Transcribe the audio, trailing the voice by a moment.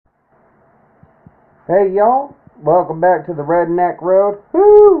Hey y'all, welcome back to the Redneck Road.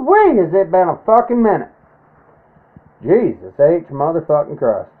 Whoo-wee, has it been a fucking minute. Jesus H motherfucking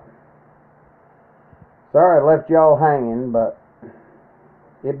Christ. Sorry I left y'all hanging, but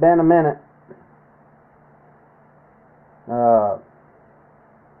it been a minute.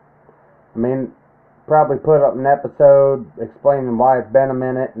 Probably put up an episode explaining why it's been a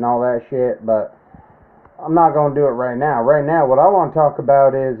minute and all that shit, but I'm not going to do it right now. Right now, what I want to talk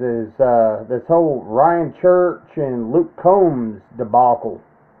about is this whole Ryan Upchurch and Luke Combs debacle.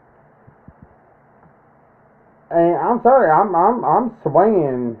 And I'm sorry, I'm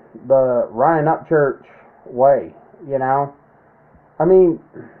swinging the Ryan Upchurch way, you know.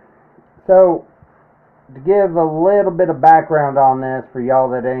 So to give a little bit of background on this for y'all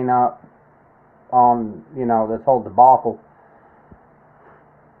that ain't up on, this whole debacle,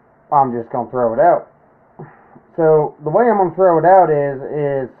 I'm just gonna throw it out. So the way I'm going to throw it out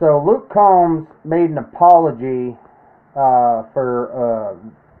is so Luke Combs made an apology for a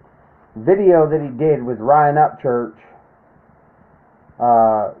video that he did with Ryan Upchurch,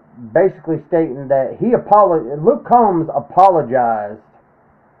 basically stating that Luke Combs apologized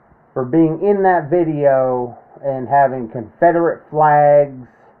for being in that video and having Confederate flags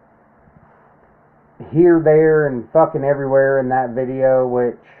here, there, and fucking everywhere in that video,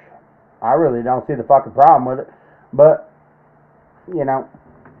 which I really don't see the fucking problem with it. But,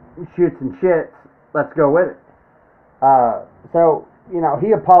 shoots and shits, let's go with it. So,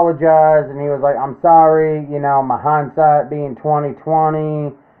 he apologized and he was like, I'm sorry, my hindsight being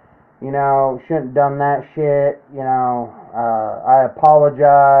 2020, shouldn't have done that shit, I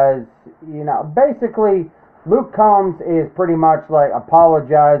apologize. Basically, Luke Combs is pretty much like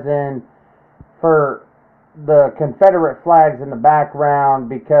apologizing for the Confederate flags in the background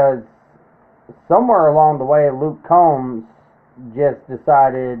because somewhere along the way, Luke Combs just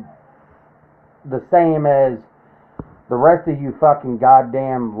decided the same as the rest of you fucking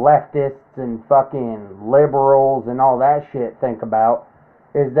goddamn leftists and fucking liberals and all that shit think about,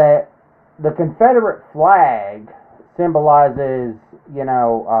 is that the Confederate flag symbolizes,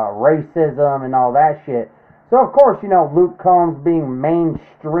 racism and all that shit. So, of course, Luke Combs being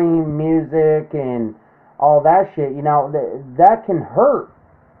mainstream music and all that shit, that can hurt.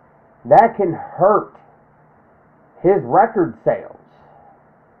 That can hurt his record sales.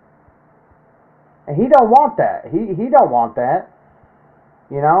 And he don't want that. He don't want that.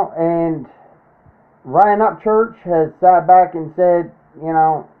 And Ryan Upchurch has sat back and said,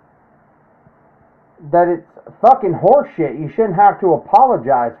 that it's fucking horseshit. You shouldn't have to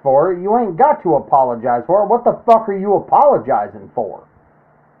apologize for it. You ain't got to apologize for it. What the fuck are you apologizing for?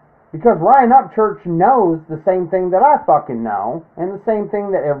 Because Ryan Upchurch knows the same thing that I fucking know, and the same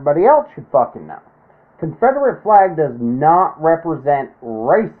thing that everybody else should fucking know. Confederate flag does not represent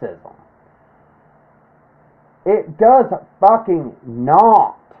racism. It does fucking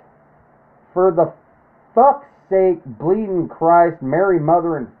not. For the fuck's sake, bleeding Christ, Mary,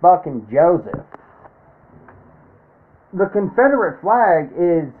 Mother, and fucking Joseph. The Confederate flag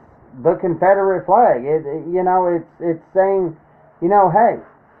is the Confederate flag. It's saying, hey,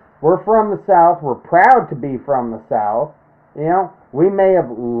 we're from the South. We're proud to be from the South. We may have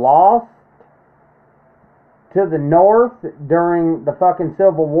lost to the North during the fucking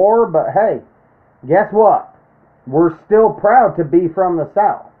Civil War, but hey, guess what? We're still proud to be from the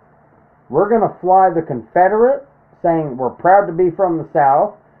South. We're going to fly the Confederate, saying we're proud to be from the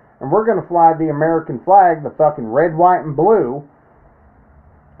South, and we're going to fly the American flag, the fucking red, white, and blue,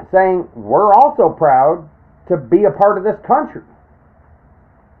 saying we're also proud to be a part of this country.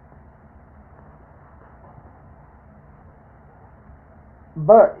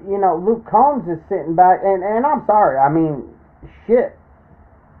 But, Luke Combs is sitting back, and I'm sorry, shit.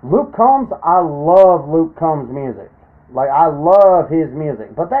 Luke Combs, I love Luke Combs' music. Like, I love his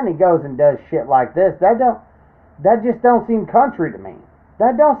music. But then he goes and does shit like this. That just don't seem country to me.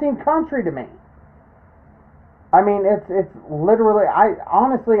 That don't seem country to me. It's literally, I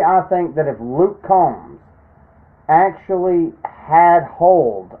think that if Luke Combs actually had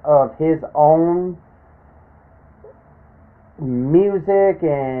hold of his own music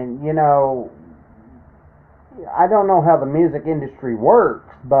and, I don't know how the music industry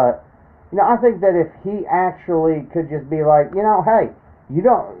works, but, I think that if he actually could just be like, hey, you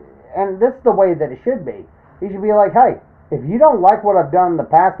don't, and this is the way that it should be. He should be like, hey, if you don't like what I've done in the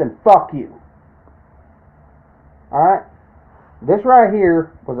past, then fuck you. Alright? This right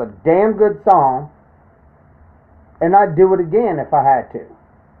here was a damn good song, and I'd do it again if I had to.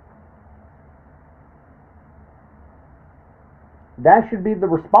 That should be the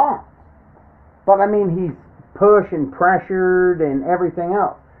response. But he's pushed and pressured and everything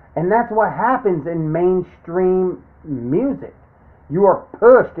else. And that's what happens in mainstream music. You are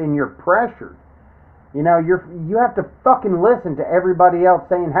pushed and you're pressured. You know, you have to fucking listen to everybody else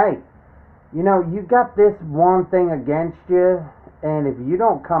saying, hey, you know, you got this one thing against you, and if you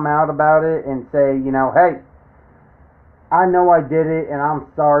don't come out about it and say, you know, hey, I know I did it and I'm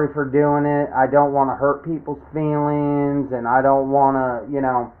sorry for doing it. I don't want to hurt people's feelings, and I don't want to, you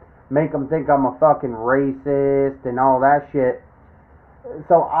know, make them think I'm a fucking racist and all that shit.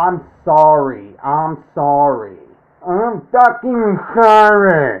 So I'm sorry. I'm sorry. I'm fucking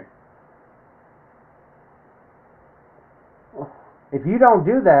sorry. If you don't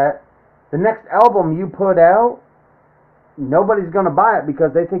do that, the next album you put out, nobody's going to buy it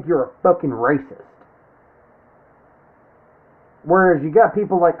because they think you're a fucking racist. Whereas you got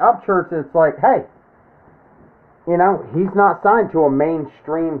people like Upchurch that's like, hey, you know, he's not signed to a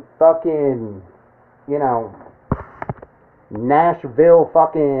mainstream fucking, you know, Nashville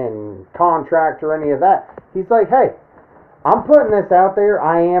fucking contract or any of that. He's like, hey, I'm putting this out there.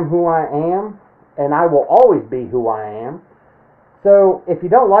 I am who I am, and I will always be who I am. So if you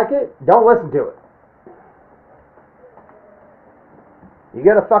don't like it, don't listen to it. You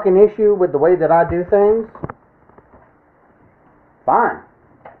got a fucking issue with the way that I do things? Fine.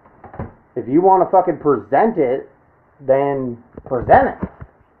 If you want to fucking present it, then present it.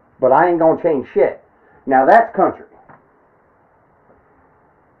 But I ain't gonna change shit. Now that's country.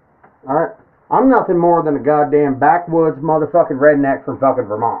 Alright? I'm nothing more than a goddamn backwoods motherfucking redneck from fucking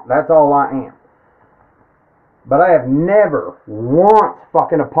Vermont. That's all I am. But I have never once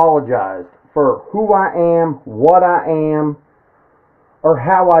fucking apologized for who I am, what I am, or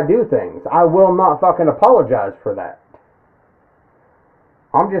how I do things. I will not fucking apologize for that.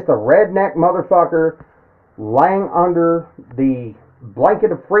 I'm just a redneck motherfucker laying under the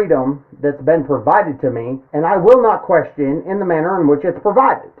blanket of freedom that's been provided to me, and I will not question in the manner in which it's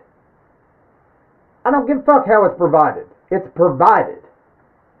provided. I don't give a fuck how it's provided. It's provided.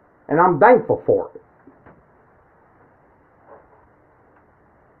 And I'm thankful for it.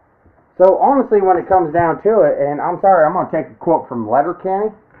 So honestly, when it comes down to it, and I'm sorry, I'm going to take a quote from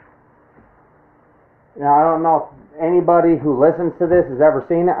Letterkenny. Now, I don't know if anybody who listens to this has ever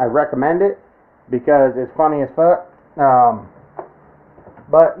seen it. I recommend it because it's funny as fuck.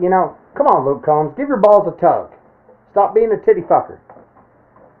 But, you know, come on, Luke Combs, give your balls a tug. Stop being a titty fucker.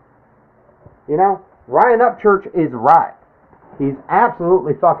 You know, Ryan Upchurch is right. He's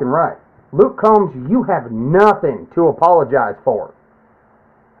absolutely fucking right. Luke Combs, you have nothing to apologize for.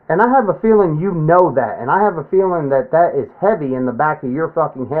 And I have a feeling you know that. And I have a feeling that that is heavy in the back of your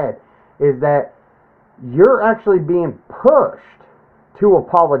fucking head. Is that you're actually being pushed to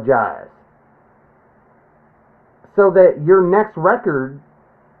apologize. So that your next record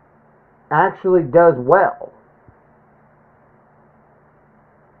actually does well.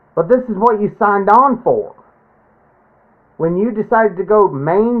 But this is what you signed on for. When you decided to go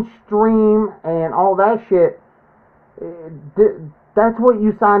mainstream and all that shit, that's what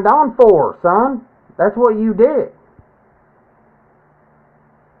you signed on for, son. That's what you did.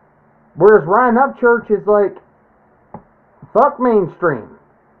 Whereas Ryan Upchurch is like, fuck mainstream.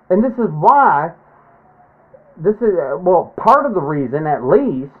 And this is why, well, part of the reason, at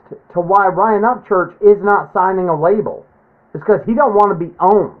least, to why Ryan Upchurch is not signing a label. Is because he don't want to be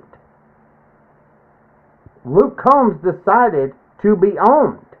owned. Luke Combs decided to be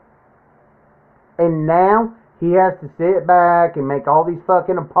owned. And now he has to sit back and make all these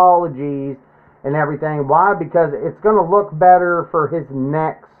fucking apologies and everything. Why? Because it's going to look better for his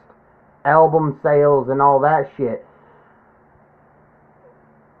next album sales and all that shit.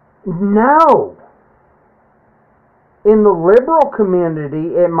 No. In the liberal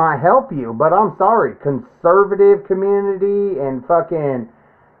community, it might help you, but I'm sorry, conservative community and fucking,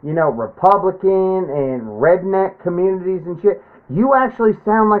 you know, Republican and redneck communities and shit, you actually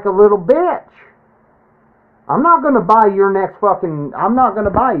sound like a little bitch. I'm not going to buy your next fucking album. I'm not going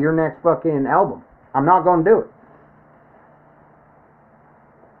to do it.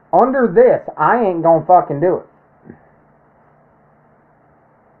 Under this, I ain't going to fucking do it.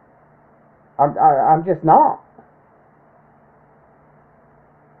 I'm just not.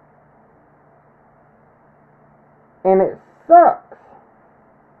 And it sucks.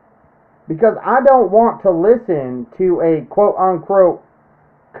 Because I don't want to listen to a quote-unquote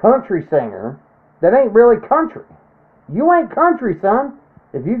country singer that ain't really country. You ain't country, son.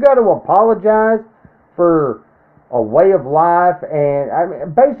 If you got to apologize for a way of life, and I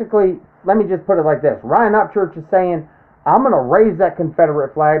mean, basically, let me just put it like this. Ryan Upchurch is saying, I'm going to raise that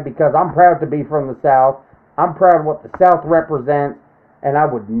Confederate flag because I'm proud to be from the South. I'm proud of what the South represents, and I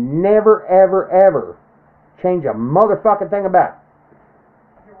would never, ever, ever change a motherfucking thing about it.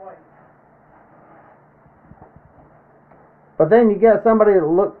 But then you get somebody that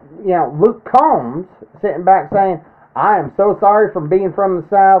Luke Combs sitting back saying, I am so sorry for being from the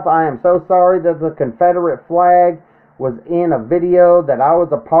South. I am so sorry that the Confederate flag was in a video that I was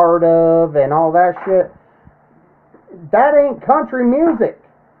a part of and all that shit. That ain't country music.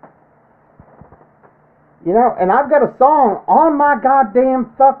 You know, and I've got a song on my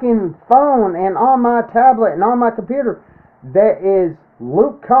goddamn fucking phone and on my tablet and on my computer that is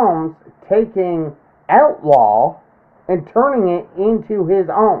Luke Combs taking Outlaw and turning it into his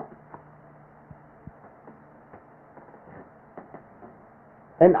own.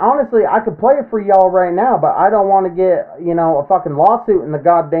 And honestly, I could play it for y'all right now, but I don't want to get, a fucking lawsuit in the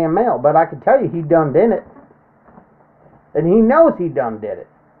goddamn mail. But I can tell you he done did it. And he knows he done did it.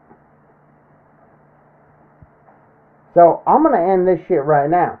 So, I'm going to end this shit right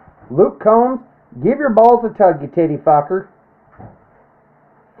now. Luke Combs, give your balls a tug, you titty fucker.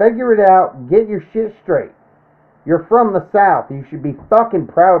 Figure it out. Get your shit straight. You're from the South. You should be fucking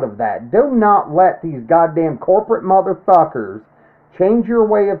proud of that. Do not let these goddamn corporate motherfuckers change your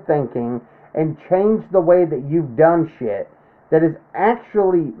way of thinking and change the way that you've done shit that has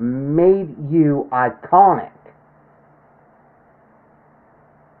actually made you iconic.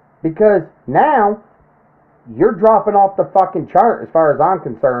 Because now, you're dropping off the fucking chart as far as I'm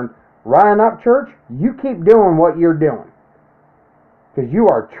concerned. Ryan Upchurch, you keep doing what you're doing. Because you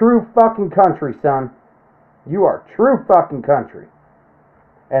are true fucking country, son. You are true fucking country.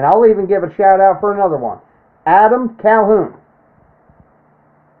 And I'll even give a shout out for another one. Adam Calhoun.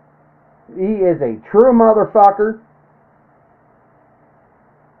 He is a true motherfucker.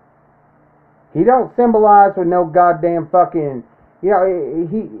 He don't symbolize with no goddamn fucking,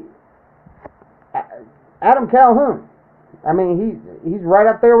 Adam Calhoun. I mean, he's right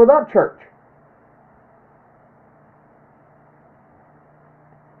up there with Upchurch.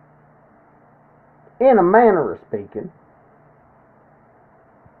 In a manner of speaking.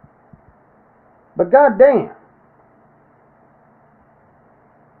 But goddamn.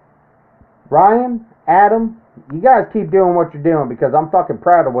 Ryan, Adam, you guys keep doing what you're doing because I'm fucking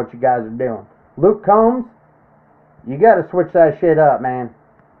proud of what you guys are doing. Luke Combs, you gotta switch that shit up, man.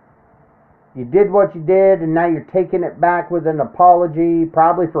 You did what you did, and now you're taking it back with an apology,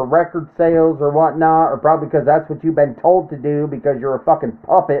 probably for record sales or whatnot, or probably because that's what you've been told to do because you're a fucking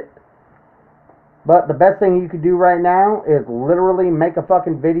puppet. But the best thing you could do right now is literally make a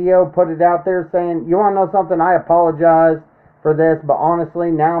fucking video, put it out there saying, you want to know something? I apologize for this, but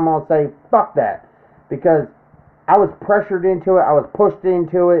honestly, now I'm going to say, fuck that. Because I was pressured into it, I was pushed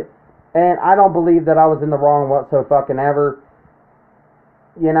into it, and I don't believe that I was in the wrong whatsoever.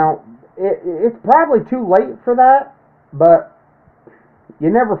 It's probably too late for that, but you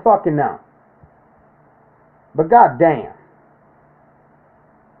never fucking know. But goddamn.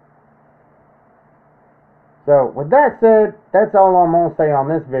 So, with that said, that's all I'm going to say on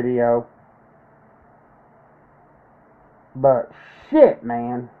this video. But, shit,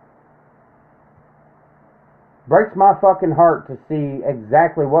 man. Breaks my fucking heart to see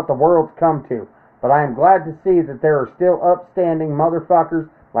exactly what the world's come to. But I am glad to see that there are still upstanding motherfuckers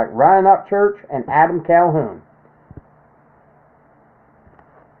like Ryan Upchurch and Adam Calhoun.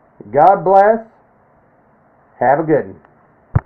 God bless. Have a good one.